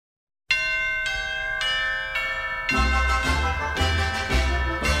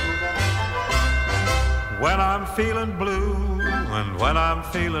When I'm feeling blue and when I'm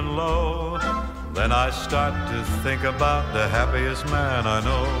feeling low, then I start to think about the happiest man I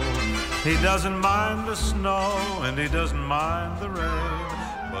know. He doesn't mind the snow and he doesn't mind the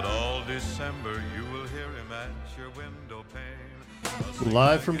rain, but all December you will hear him at your window pane.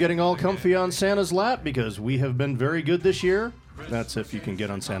 Live from getting all comfy on Santa's lap, because we have been very good this year. That's if you can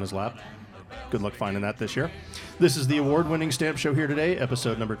get on Santa's lap. Good luck finding that this year. This is the award-winning Stamp Show here today,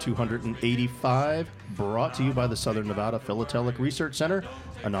 episode number 285, brought to you by the Southern Nevada Philatelic Research Center,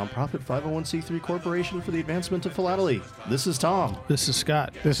 a nonprofit 501c3 corporation for the advancement of philately. This is Tom. This is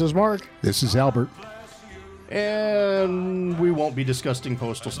Scott. This is Mark. This is Albert. And we won't be discussing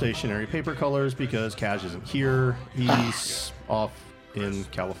postal stationery paper colors because Cash isn't here. He's off in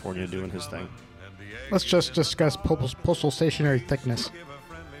California doing his thing. Let's just discuss postal stationery thickness.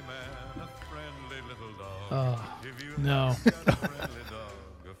 No.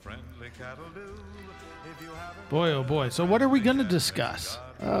 Boy, oh boy. So what are we going to discuss?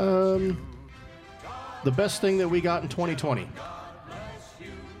 The best thing that we got in 2020.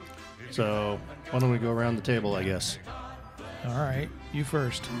 So why don't we go around the table, I guess. All right. You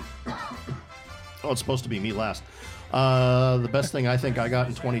first. Oh, it's supposed to be me last. The best thing I think I got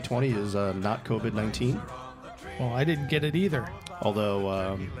in 2020 is not COVID-19. Well, I didn't get it either.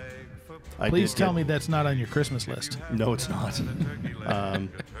 Although Please tell me that's not on your Christmas list. No, it's not.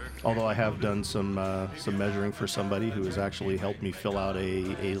 Although I have done some measuring for somebody who has actually helped me fill out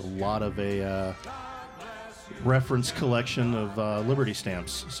a lot of a reference collection of Liberty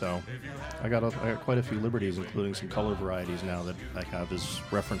stamps. So I got quite a few Liberties, including some color varieties now that I have as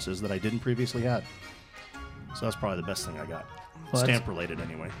references that I didn't previously had. So that's probably the best thing I got. Well, Stamp related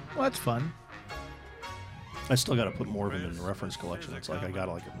anyway. Well, that's fun. I still got to put more of them in the reference collection. It's like I got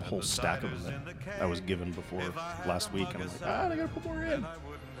like a whole stack of them that I was given before last week. And I'm like, I got to put more in.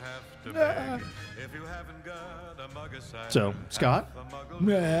 So, Scott?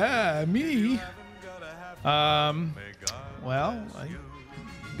 Me? Well, I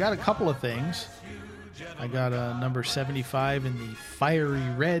got a couple of things. I got a number 75 in the fiery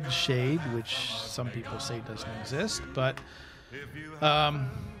red shade, which some people say doesn't exist, but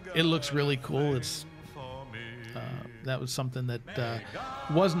it looks really cool. That was something that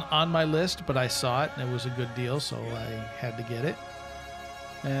wasn't on my list, but I saw it and it was a good deal, so I had to get it.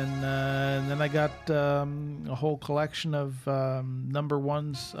 And then I got a whole collection of number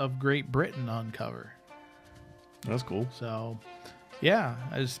ones of Great Britain on cover. That's cool. So, yeah,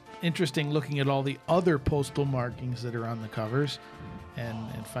 it was interesting looking at all the other postal markings that are on the covers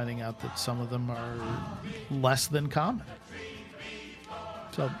and finding out that some of them are less than common.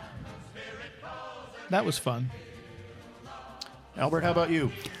 So, that was fun. Albert, how about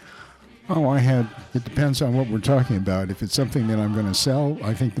you? Oh, it depends on what we're talking about. If it's something that I'm going to sell,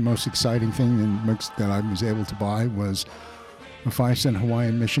 I think the most exciting thing that I was able to buy was a 5-cent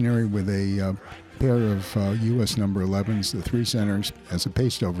Hawaiian missionary with a pair of U.S. number 11s, the 3 centers, as a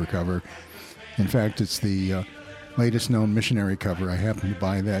paste over cover. In fact, it's the latest known missionary cover. I happened to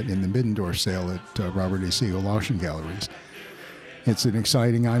buy that in the Middendorf sale at Robert A. Siegel Auction Galleries. It's an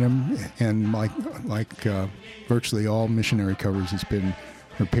exciting item, and like virtually all missionary covers, it's been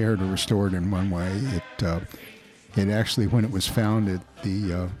repaired or restored in one way. It actually, when it was found,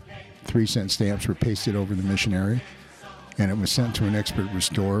 the 3-cent stamps were pasted over the missionary, and it was sent to an expert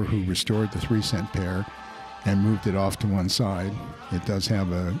restorer who restored the 3-cent pair and moved it off to one side. It does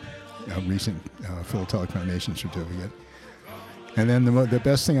have a recent Philatelic Foundation certificate. And then the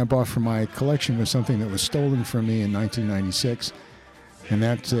best thing I bought for my collection was something that was stolen from me in 1996, and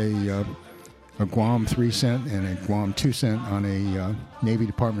that's a Guam 3-cent and a Guam 2-cent on a Navy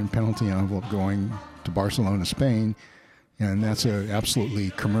Department penalty envelope going to Barcelona, Spain, and that's a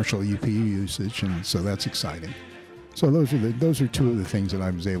absolutely commercial UPU usage, and so that's exciting. So those are two of the things that I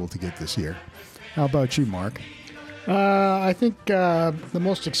was able to get this year. How about you, Mark? I think the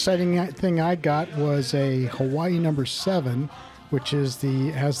most exciting thing I got was a Hawaii number 7, which has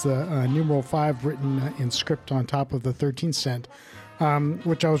the numeral 5 written in script on top of the 13-cent,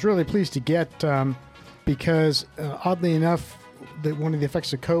 which I was really pleased to get because, oddly enough, that one of the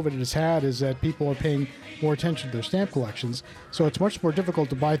effects of COVID has had is that people are paying more attention to their stamp collections. So it's much more difficult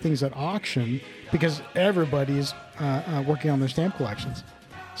to buy things at auction because everybody's working on their stamp collections.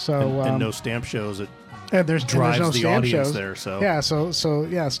 So and no stamp shows. There's no the stamp audience shows there. So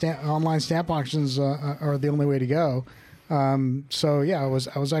yeah, online stamp auctions are the only way to go. So yeah, I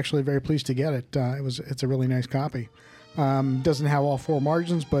was actually very pleased to get it. It's a really nice copy. Doesn't have all 4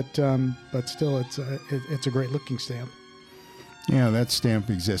 margins, but still it's a great looking stamp. Yeah, that stamp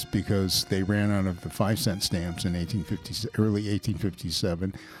exists because they ran out of the 5-cent stamps in early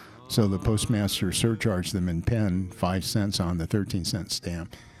 1857. So the postmaster surcharged them in pen 5 cents on the 13-cent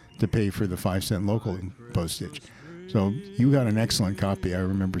stamp to pay for the 5-cent local postage. So you got an excellent copy. I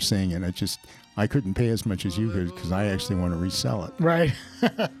remember saying it. I couldn't pay as much as you could because I actually want to resell it. Right.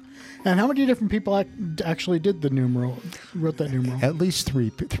 And how many different people actually did the numeral, wrote that numeral? At least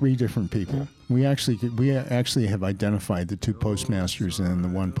three different people. We actually have identified the 2 postmasters and the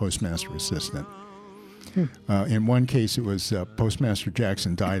 1 postmaster assistant. In one case, it was Postmaster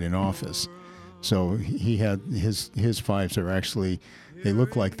Jackson died in office, so he had his fives are actually, they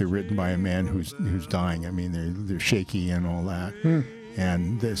look like they're written by a man who's dying. I mean, they're shaky and all that.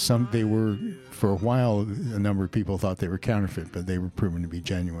 And they were, for a while, a number of people thought they were counterfeit, but they were proven to be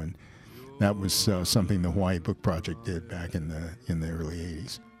genuine. That was something the Hawaii Book Project did back in the early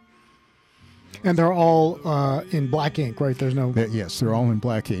 80s. And they're all in black ink, right? There's no... Yes, they're all in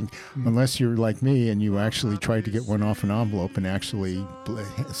black ink, unless you're like me and you actually tried to get one off an envelope and actually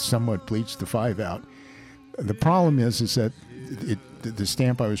somewhat bleached the 5 out. The problem is that the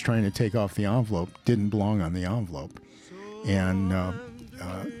stamp I was trying to take off the envelope didn't belong on the envelope. And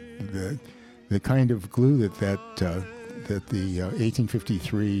the kind of glue that the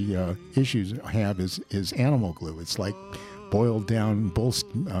 1853 issues have is animal glue. It's like boiled down bull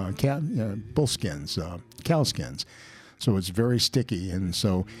skins, cow skins. So it's very sticky. And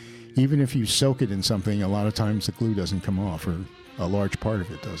so even if you soak it in something, a lot of times the glue doesn't come off, or a large part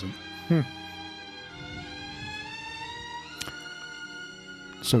of it doesn't.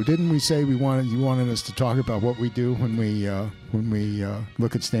 So didn't we say you wanted us to talk about what we do when we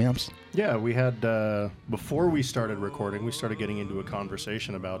look at stamps? Yeah, we had, before we started recording, we started getting into a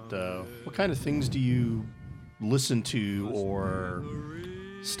conversation about what kind of things do you listen to or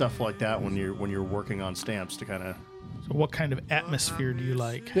stuff like that when you're working on stamps to kind of... So what kind of atmosphere do you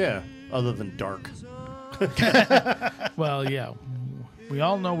like? Yeah, other than dark. Well, yeah. We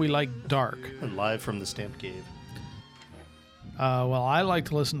all know we like dark. Live from the Stamp Cave. Well, I like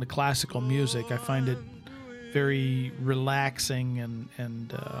to listen to classical music. I find it very relaxing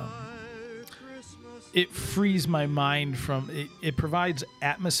and it frees my mind from... It provides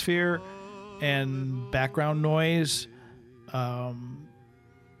atmosphere and background noise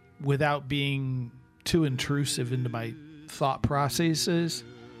without being too intrusive into my thought processes.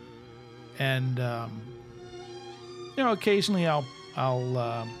 And occasionally I'll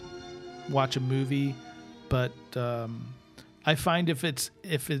watch a movie, but I find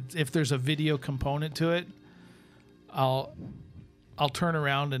if there's a video component to it, I'll turn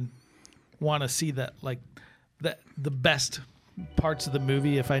around and want to see the best parts of the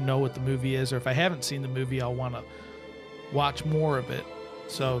movie if I know what the movie is, or if I haven't seen the movie, I'll want to watch more of it.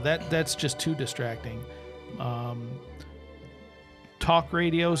 So that's just too distracting. Talk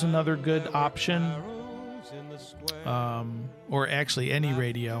radio is another good option, or actually any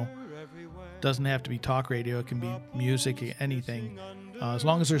radio. Doesn't have to be talk radio. It can be music, anything, as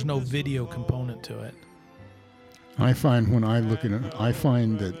long as there's no video component to it. I find when I look at it, I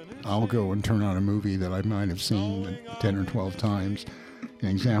find that I'll go and turn on a movie that I might have seen 10 or 12 times. An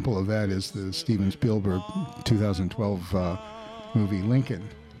example of that is the Steven Spielberg 2012 movie Lincoln.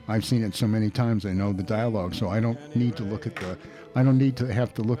 I've seen it so many times I know the dialogue, so I don't need to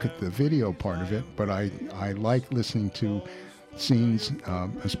have to look at the video part of it, but I like listening to scenes,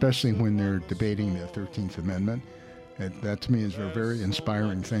 especially when they're debating the 13th Amendment. That to me is a very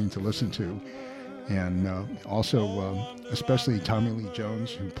inspiring thing to listen to. And also, especially Tommy Lee Jones,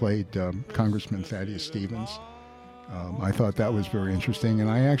 who played Congressman Thaddeus Stevens. I thought that was very interesting. And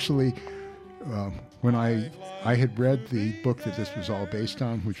I actually, when I had read the book that this was all based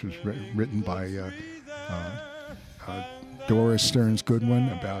on, which was written by Doris Stearns Goodwin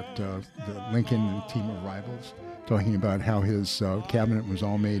about the Lincoln and team of rivals, talking about how his cabinet was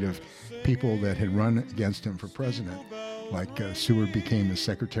all made of people that had run against him for president. Like Seward became his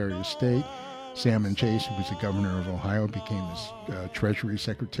Secretary of State. Salmon Chase, who was the governor of Ohio, became his Treasury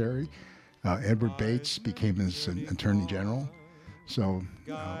Secretary. Edward Bates became his Attorney General. So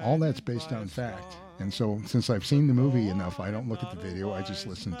all that's based on fact. And so since I've seen the movie enough, I don't look at the video. I just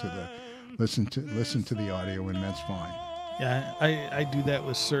listen to the audio, and that's fine. Yeah, I do that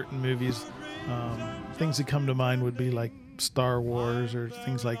with certain movies. Things that come to mind would be like Star Wars or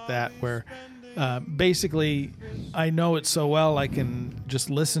things like that, where basically I know it so well I can just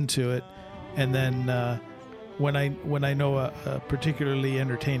listen to it. And then when I know a particularly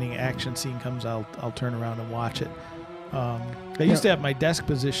entertaining action scene comes, I'll turn around and watch it. I used to have my desk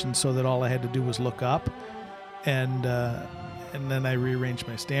positioned so that all I had to do was look up, and then I rearranged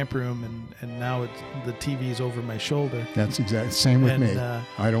my stamp room, and now the TV's over my shoulder. That's exactly same with me.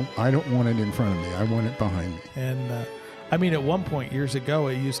 I don't want it in front of me. I want it behind me. And I mean, at one point years ago,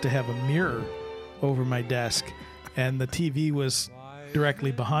 I used to have a mirror over my desk, and the TV was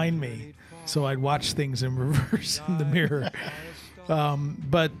directly behind me, so I'd watch things in reverse in the mirror.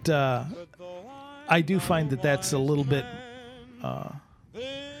 But I do find that that's a little bit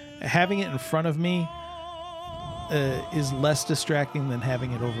having it in front of me is less distracting than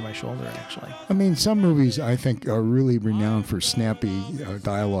having it over my shoulder, actually. I mean, some movies I think are really renowned for snappy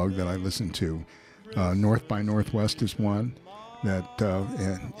dialogue that I listen to. North by Northwest is one. That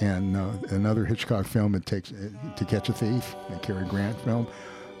and another Hitchcock film, It Takes to Catch a Thief, the Cary Grant film.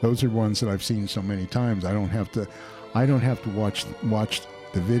 Those are ones that I've seen so many times. I don't have to watch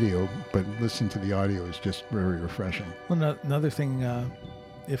the video, but listen to the audio is just very refreshing. Well, another thing,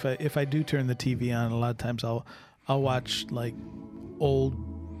 if I do turn the TV on, a lot of times I'll watch like old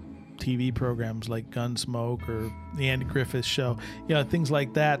TV programs like Gunsmoke or the Andy Griffith Show, things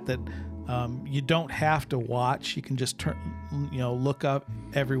like that you don't have to watch. You can just look up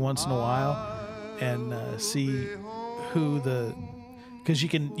every once in a while and see because you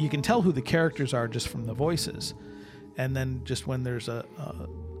can tell who the characters are just from the voices, and then just when there's a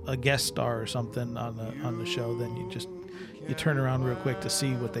guest star or something on the show, then you turn around real quick to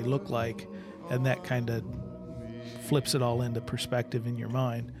see what they look like, and that kind of flips it all into perspective in your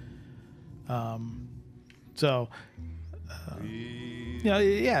mind.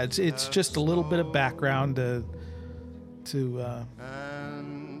 It's just a little bit of background to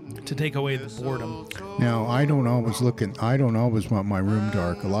take away the boredom. Now, I don't always want my room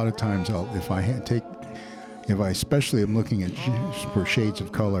dark. A lot of times, if I especially am looking at for shades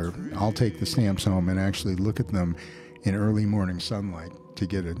of color, I'll take the stamps home and actually look at them in early morning sunlight to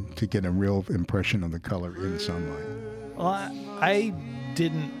get a real impression of the color in sunlight. Well, I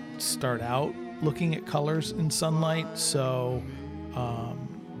didn't start out looking at colors in sunlight, so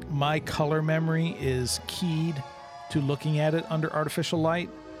my color memory is keyed to looking at it under artificial light,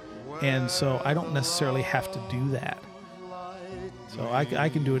 and so I don't necessarily have to do that. So I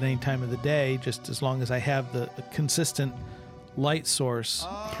can do it any time of the day, just as long as I have the consistent light source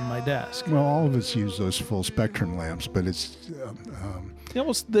from my desk. Well, all of us use those full spectrum lamps, but it's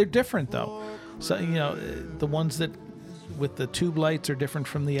they're different though. So the ones that with the tube lights are different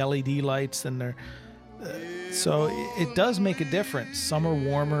from the LED lights, and they're so it does make a difference. Some are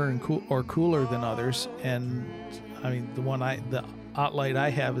warmer and cooler than others, and I mean the OttLight I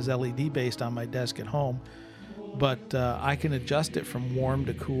have is LED based on my desk at home, but I can adjust it from warm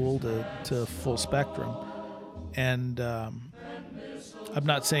to cool to full spectrum, and I'm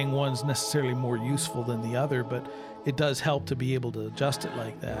not saying one's necessarily more useful than the other, but it does help to be able to adjust it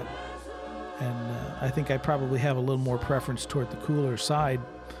like that. And I think I probably have a little more preference toward the cooler side.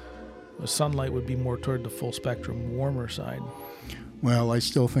 The sunlight would be more toward the full spectrum, warmer side. Well, I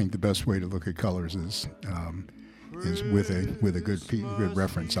still think the best way to look at colors is with a good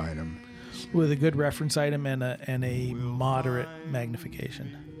reference item. With a good reference item and a moderate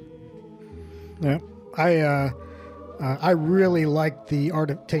magnification. Yeah, I really like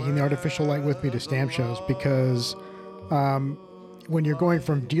taking the artificial light with me to stamp shows, because when you're going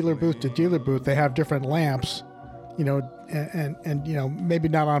from dealer booth to dealer booth, they have different lamps, and maybe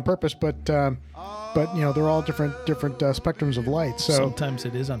not on purpose, but they're all different spectrums of light. So sometimes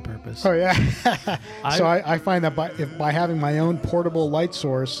it is on purpose. Oh yeah. So I find that by having my own portable light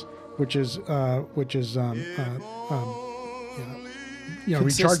source, which is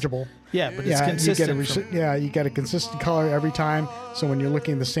rechargeable. Yeah, but it's consistent. You get a consistent color every time. So when you're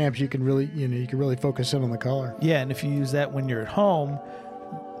looking at the stamps, you can really focus in on the color. Yeah, and if you use that when you're at home,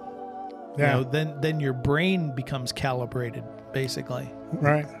 then your brain becomes calibrated, basically.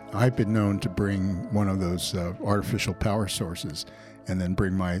 Right. I've been known to bring one of those artificial power sources and then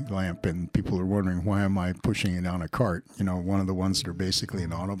bring my lamp, and people are wondering, why am I pushing it on a cart? One of the ones that are basically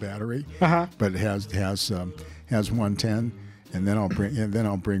an auto battery, but it has 110. And then I'll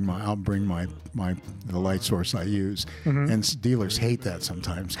bring the light source I use, and dealers hate that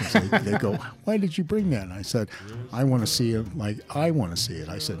sometimes because they go, "Why did you bring that?" And I said, "I want to see it like I want to see it."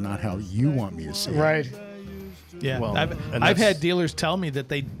 I said, "Not how you want me to see it." Right. Yeah. Well, I've had dealers tell me that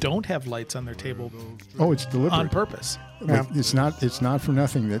they don't have lights on their table. Oh, it's deliberate on purpose. Yeah. It's not for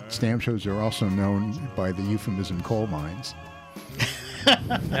nothing that stamp shows are also known by the euphemism coal mines.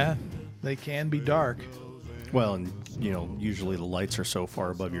 Yeah, they can be dark. Well, and usually the lights are so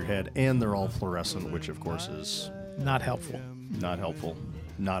far above your head, and they're all fluorescent, which of course is not helpful. Not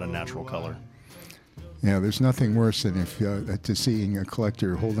a natural color. Yeah, there's nothing worse than if to seeing a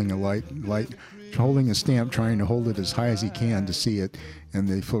collector holding a light holding a stamp, trying to hold it as high as he can to see it, and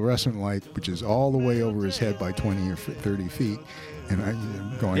the fluorescent light, which is all the way over his head by 20 or 30 feet, and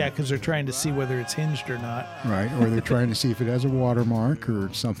I'm going... Yeah, because they're trying to see whether it's hinged or not. Right, or they're trying to see if it has a watermark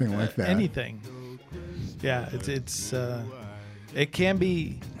or something like that. Anything. Yeah, it can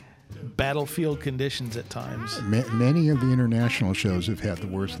be battlefield conditions at times. Many of the international shows have had the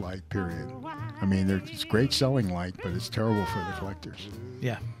worst light, period. I mean, it's great selling light, but it's terrible for the collectors.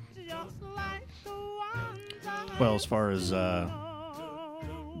 Yeah. Well, as far as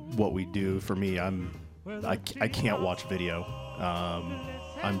what we do, for me, I can't watch video.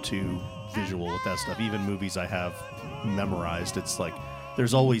 I'm too visual with that stuff. Even movies I have memorized, it's like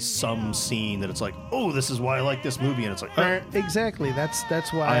there's always some scene that it's like, oh, this is why I like this movie, and it's like, exactly.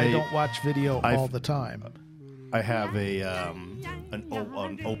 That's why I don't watch video all the time. I have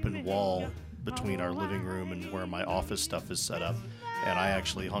an open wall between our living room and where my office stuff is set up, and I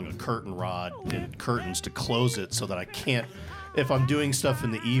actually hung a curtain rod and curtains to close it so that I can't. If I'm doing stuff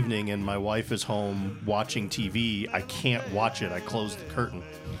in the evening and my wife is home watching TV, I can't watch it. I close the curtain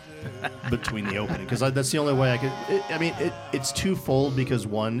between the opening because that's the only way I could. It's twofold because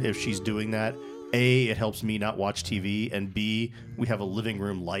one, if she's doing that, A, it helps me not watch TV, and B, we have a living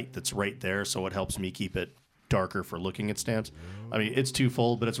room light that's right there, so it helps me keep it darker for looking at stamps. I mean, it's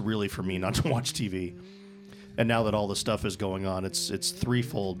twofold, but it's really for me not to watch TV. And now that all the stuff is going on, it's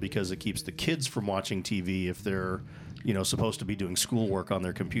threefold because it keeps the kids from watching TV if they're, supposed to be doing schoolwork on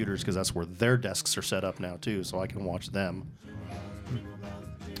their computers because that's where their desks are set up now too, so I can watch them.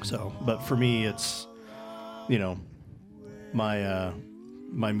 So, but for me, it's, my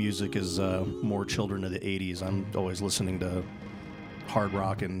music is more children of the 80s. I'm always listening to hard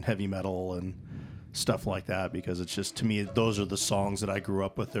rock and heavy metal and stuff like that because it's just, to me, those are the songs that I grew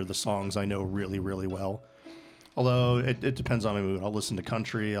up with. They're the songs I know really, really well. Although it depends on my mood. I'll listen to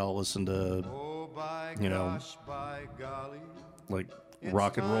country. I'll listen to, like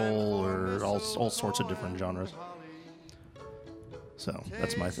rock and roll or all sorts of different genres. So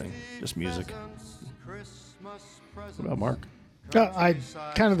that's my thing, just music. What about Mark? I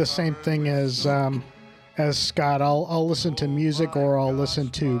kind of the same thing as Scott. I'll listen to music or I'll listen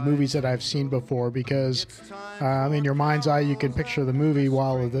to movies that I've seen before because in your mind's eye you can picture the movie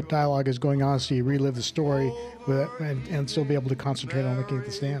while the dialogue is going on, so you relive the story with it and still be able to concentrate on looking at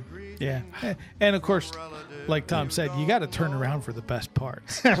the stamp. Yeah, and of course, like Tom said, you got to turn around for the best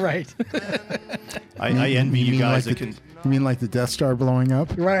parts. Right. I envy you guys like you mean like the Death Star blowing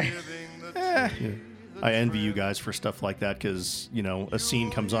up? Right. Yeah. I envy you guys for stuff like that because a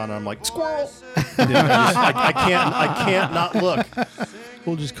scene comes on and I'm like, squirrel. I can't not look.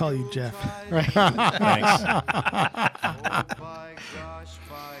 We'll just call you Jeff. Right. Thanks.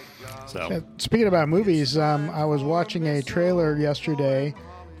 So speaking about movies, I was watching a trailer yesterday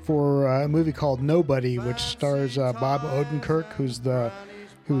for a movie called Nobody, which stars Bob Odenkirk, who's the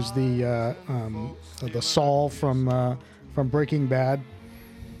Saul from Breaking Bad.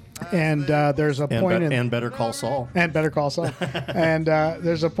 And there's a point and Better Call Saul. And Better Call Saul. And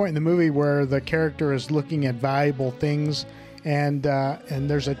there's a point in the movie where the character is looking at valuable things, and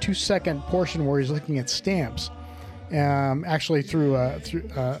there's a 2-second portion where he's looking at stamps, actually through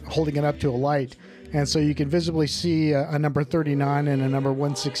holding it up to a light, and so you can visibly see a number 39 and a number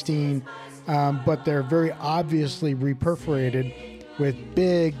 116, but they're very obviously reperforated with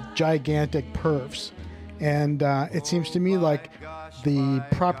big, gigantic perfs, and it seems to me like the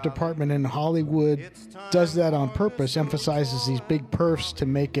prop department in Hollywood does that on purpose, emphasizes these big perfs to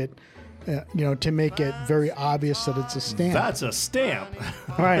make it, to make it very obvious that it's a stamp. That's a stamp.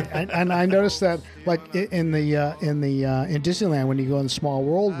 Right, and I noticed that, like in Disneyland, when you go on the Small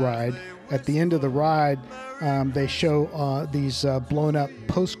World ride, at the end of the ride, they show these blown up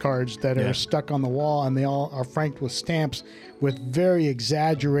postcards that are stuck on the wall, and they all are franked with stamps with very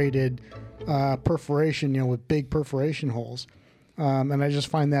exaggerated perforation, with big perforation holes. And I just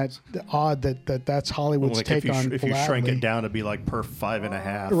find that odd that's Hollywood's take on if you shrink it down, it'd be like perf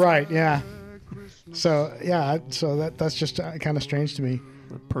 5.5. Right, yeah. So that's just kind of strange to me.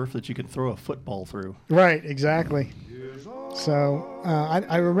 The perf that you can throw a football through. Right, exactly. So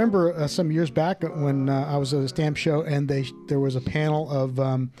I remember some years back when I was at a stamp show, and there was a panel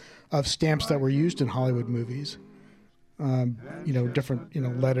of stamps that were used in Hollywood movies.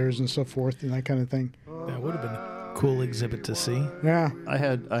 Different letters and so forth and that kind of thing. That would have been a cool exhibit to see. Yeah. I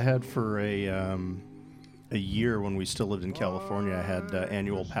had for a year when we still lived in California, I had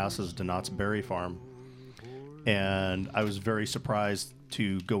annual passes to Knott's Berry Farm, and I was very surprised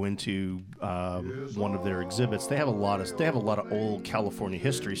to go into one of their exhibits. They have a lot of old California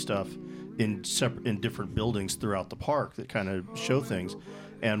history stuff in different buildings throughout the park that kind of show things.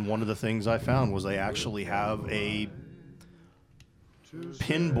 And one of the things I found was they actually have a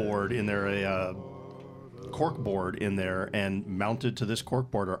pin board in there, a cork board in there, and mounted to this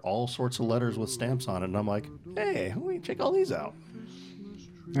cork board are all sorts of letters with stamps on it. And I'm like, hey, let me check all these out.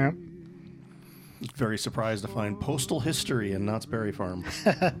 Yep. Very surprised to find postal history in Knott's Berry Farm.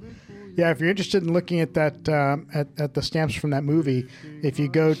 Yeah, if you're interested in looking at that, at the stamps from that movie, if you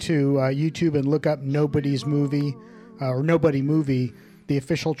go to YouTube and look up Nobody's Movie or Nobody Movie, the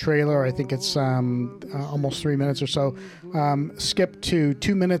official trailer, I think it's almost 3 minutes or so. Skip to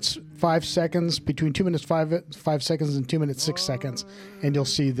 2 minutes 5 seconds, between 2 minutes 5 seconds and 2 minutes 6 seconds, and you'll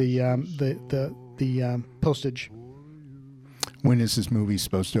see the postage. When is this movie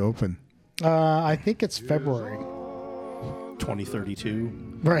supposed to open? I think it's February.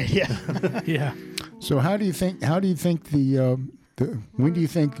 2032. Right. Yeah. Yeah. So how do you think the when do you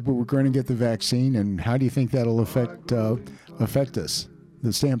think we're going to get the vaccine, and how do you think that'll affect us,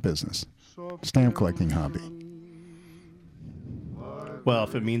 the stamp business, stamp collecting hobby? Well,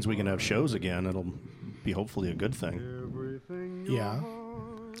 if it means we can have shows again, it'll be hopefully a good thing. Yeah.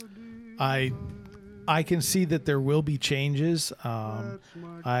 I can see that there will be changes.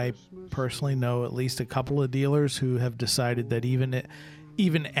 I personally know at least a couple of dealers who have decided that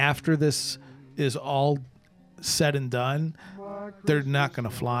even after this is all said and done, they're not going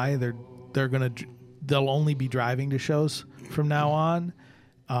to fly. They'll only be driving to shows from now on,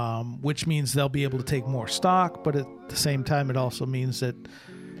 which means they'll be able to take more stock. But at the same time, it also means that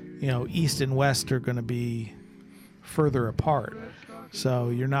East and West are going to be further apart. So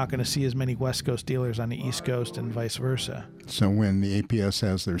you're not going to see as many West Coast dealers on the East Coast and vice versa. So when the APS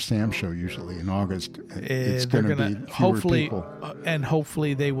has their stamp show, usually in August, it's going to be fewer hopefully, people. And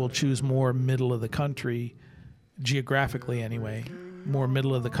hopefully they will choose more middle of the country, geographically anyway, more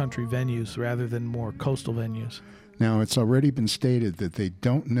middle of the country venues rather than more coastal venues. Now, it's already been stated that they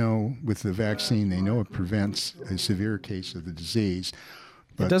don't know with the vaccine, they know it prevents a severe case of the disease.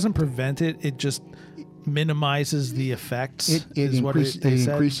 It doesn't prevent it. It just minimizes the effects. It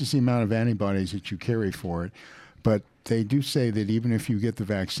increases the amount of antibodies that you carry for it. But they do say that even if you get the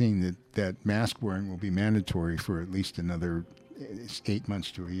vaccine, that mask wearing will be mandatory for at least another 8 months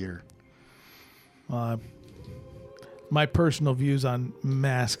to a year. My personal views on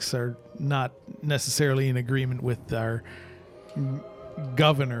masks are not necessarily in agreement with our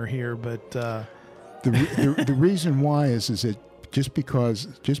governor here, but the reason why is that just because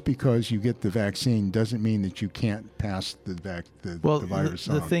you get the vaccine doesn't mean that you can't pass the virus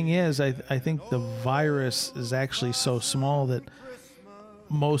on. The thing is, I think the virus is actually so small that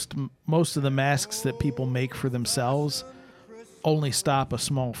most of the masks that people make for themselves only stop a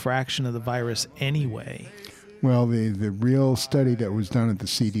small fraction of the virus anyway. Well, the real study that was done at the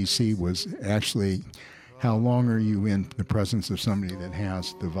CDC was actually how long are you in the presence of somebody that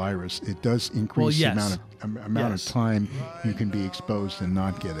has the virus. It does increase the amount of time you can be exposed and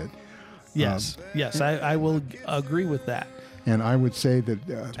not get it. Yes, I will agree with that. And I would say that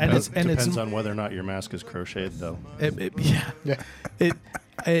it depends on whether or not your mask is crocheted, though.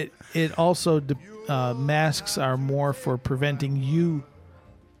 It also masks are more for preventing you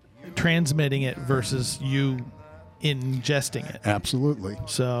transmitting it versus you ingesting it. Absolutely.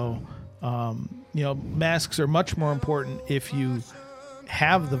 So, masks are much more important if you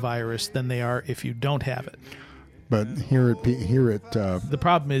have the virus than they are if you don't have it. But here at the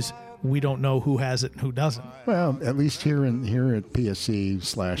problem is we don't know who has it and who doesn't. Well, at least here at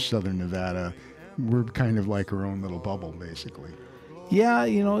PSC/Southern Nevada, we're kind of like our own little bubble, basically. Yeah,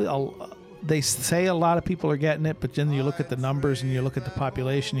 they say a lot of people are getting it, but then you look at the numbers and you look at the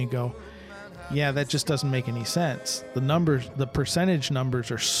population, and you go, yeah, that just doesn't make any sense. The percentage numbers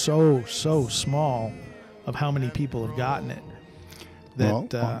are so small of how many people have gotten it.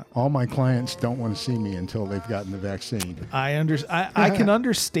 All my clients don't want to see me until they've gotten the vaccine. I can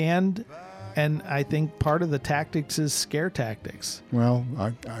understand, and I think part of the tactics is scare tactics. Well,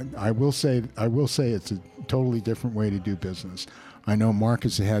 I will say it's a totally different way to do business. I know Mark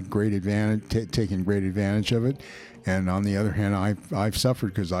has had great advantage, taken great advantage of it, and on the other hand, I've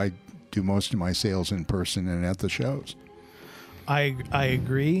suffered because I do most of my sales in person and at the shows. I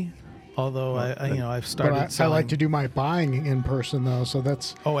agree. Although I've started. I like to do my buying in person though, so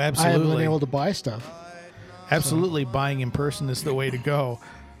that's. Oh, absolutely. I haven't been able to buy stuff. Absolutely, buying in person is the way to go.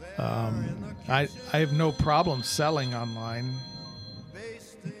 I have no problem selling online.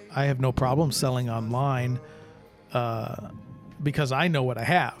 Because I know what I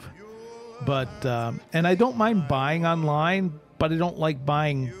have. But and I don't mind buying online, but I don't like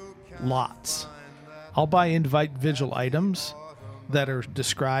buying lots. I'll buy individual items that are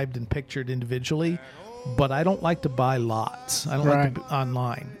described and pictured individually, but I don't like to buy lots. I don't like to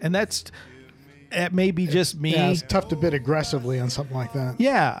online, and it may be just me. Yeah, it's tough to bid aggressively on something like that.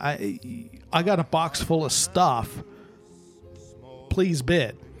 Yeah, I got a box full of stuff. Please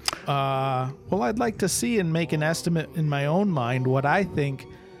bid. Well, I'd like to see and make an estimate in my own mind what I think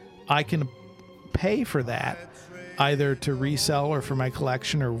I can pay for that, either to resell or for my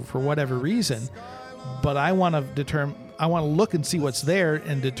collection or for whatever reason. But I want to look and see what's there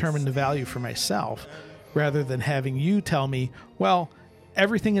and determine the value for myself, rather than having you tell me, well,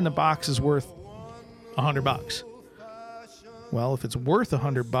 everything in the box is worth $100. Well, if it's worth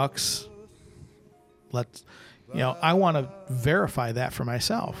 $100, I want to verify that for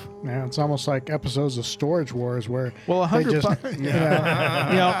myself. Yeah, it's almost like episodes of Storage Wars where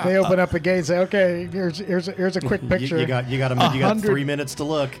 $100. They open up a gate and say, "Okay, here's a quick picture." You got 3 minutes to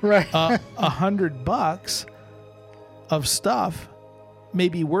look. Right. $100 of stuff may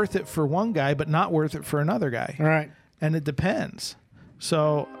be worth it for one guy, but not worth it for another guy. Right. And it depends.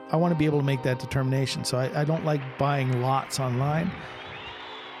 So I want to be able to make that determination. So I don't like buying lots online.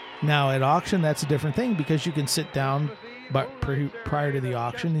 Now, at auction, that's a different thing because you can sit down prior to the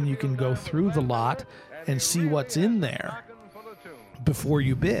auction and you can go through the lot and see what's in there before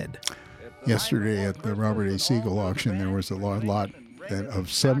you bid. Yesterday at the Robert A. Siegel auction, there was a lot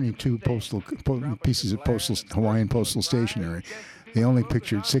of 72 pieces of Hawaiian postal stationery. They only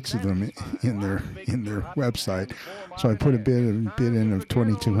pictured 6 of them in their website, so I put a bid in of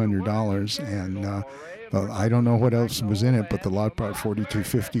 $2,200, and I don't know what else was in it, but the lot brought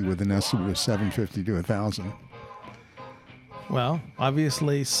 $4,250 with an estimate of $750 to $1,000. Well,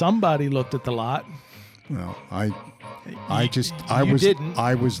 obviously somebody looked at the lot. Well, I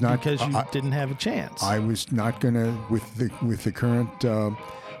was not because you didn't have a chance. I was not gonna with the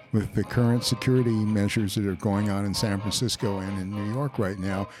current security measures that are going on in San Francisco and in New York right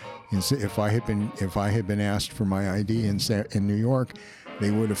now. If I had been asked for my ID in New York, they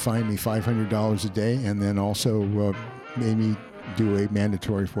would have fined me $500 a day and then also made me do a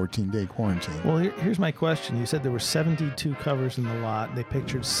mandatory 14-day quarantine. Well, here's my question. You said there were 72 covers in the lot. They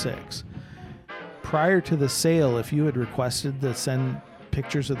pictured 6. Prior to the sale, if you had requested to send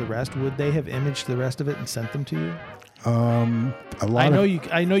pictures of the rest, would they have imaged the rest of it and sent them to you? I know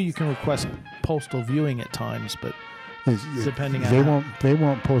you can request postal viewing at times, but depending on they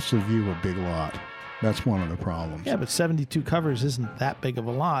won't postal view a big lot. That's one of the problems. Yeah, but 72 covers isn't that big of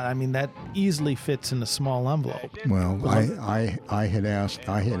a lot. I mean, that easily fits in a small envelope. Well, I had asked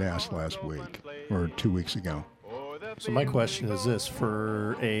last week or 2 weeks ago. So my question is this: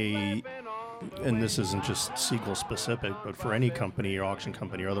 and this isn't just Siegel specific, but for any company or auction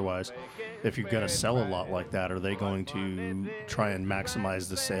company or otherwise, if you're going to sell a lot like that, are they going to try and maximize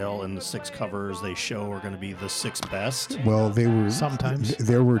the sale and the 6 covers they show are going to be the 6 best? Well, they were sometimes.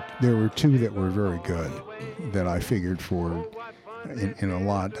 There were 2 that were very good that I figured for in a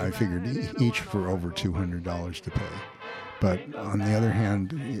lot. I figured each for over $200 to pay. But on the other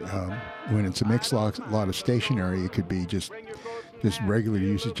hand, when it's a mixed lot of stationery, it could be just regular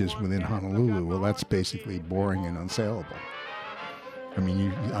usages within Honolulu. Well, that's basically boring and unsaleable. I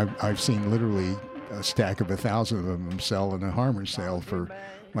mean, I've seen literally a stack of 1,000 of them sell in a Harmer sale for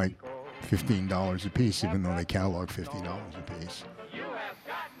like $15 a piece, even though they catalog $50 a piece.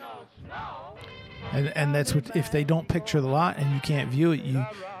 And that's what, if they don't picture the lot and you can't view it,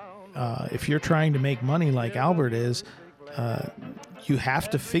 if you're trying to make money like Albert is, you have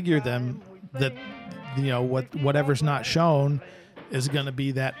to figure them that whatever's not shown is going to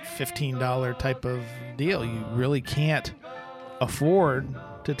be that $15 type of deal. You really can't afford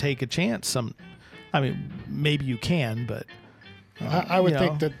to take a chance. Maybe you can, but I would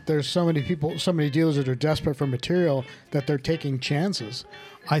think that there's so many people, so many dealers that are desperate for material that they're taking chances.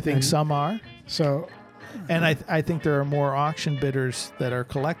 I think some are. So, and I think there are more auction bidders that are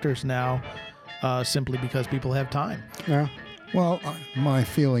collectors now, simply because people have time. Yeah. Well, my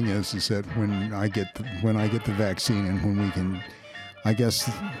feeling is that when I get the vaccine and when we can. I guess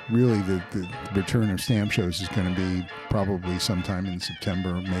really the return of stamp shows is going to be probably sometime in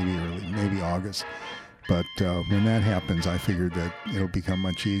September, maybe August. But when that happens, I figured that it'll become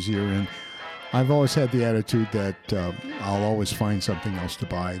much easier. And I've always had the attitude that I'll always find something else to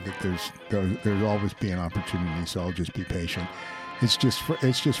buy. That there's always be an opportunity, so I'll just be patient. It's just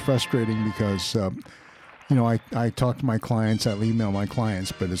frustrating because I talk to my clients, I'll email my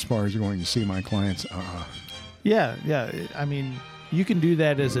clients, but as far as going to see my clients, Yeah. I mean, you can do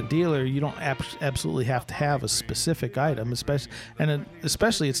that as a dealer. You don't absolutely have to have a specific item,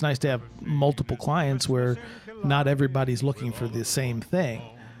 especially it's nice to have multiple clients where not everybody's looking for the same thing.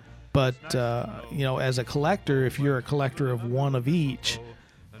 But as a collector, if you're a collector of one of each,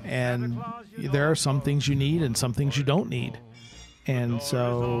 And there are some things you need and some things you don't need. And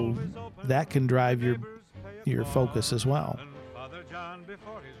so that can drive your focus as well.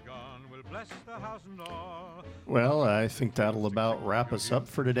 Well, I think that'll about wrap us up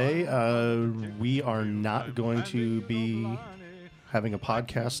for today. We are not going to be having a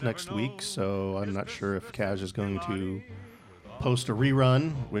podcast next week, so I'm not sure if Kaz is going to post a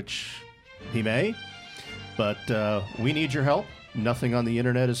rerun, which he may. But we need your help. Nothing on the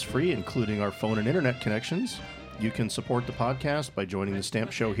internet is free, including our phone and internet connections. You can support the podcast by joining the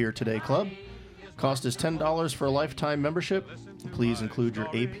Stamp Show Here Today Club. Cost is $10 for a lifetime membership. Please include your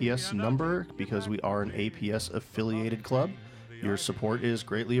APS number because we are an APS affiliated club. Your support is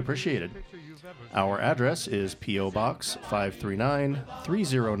greatly appreciated. Our address is P.O. Box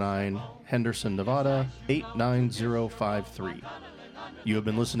 539-309, Henderson, Nevada 89053. You have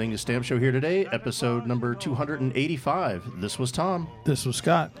been listening to Stamp Show Here Today, episode number 285. This was Tom. This was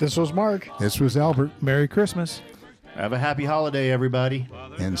Scott. This was Mark. This was Albert. Merry Christmas. Have a happy holiday, everybody.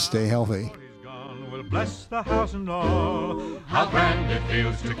 And stay healthy. Will bless the house and all. How grand it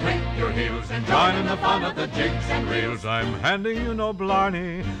feels to click your heels and join in the fun of the jigs and reels. I'm handing you no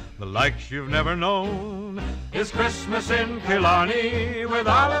blarney, the likes you've never known. It's Christmas in Killarney with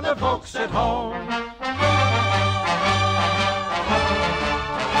all of the folks at home.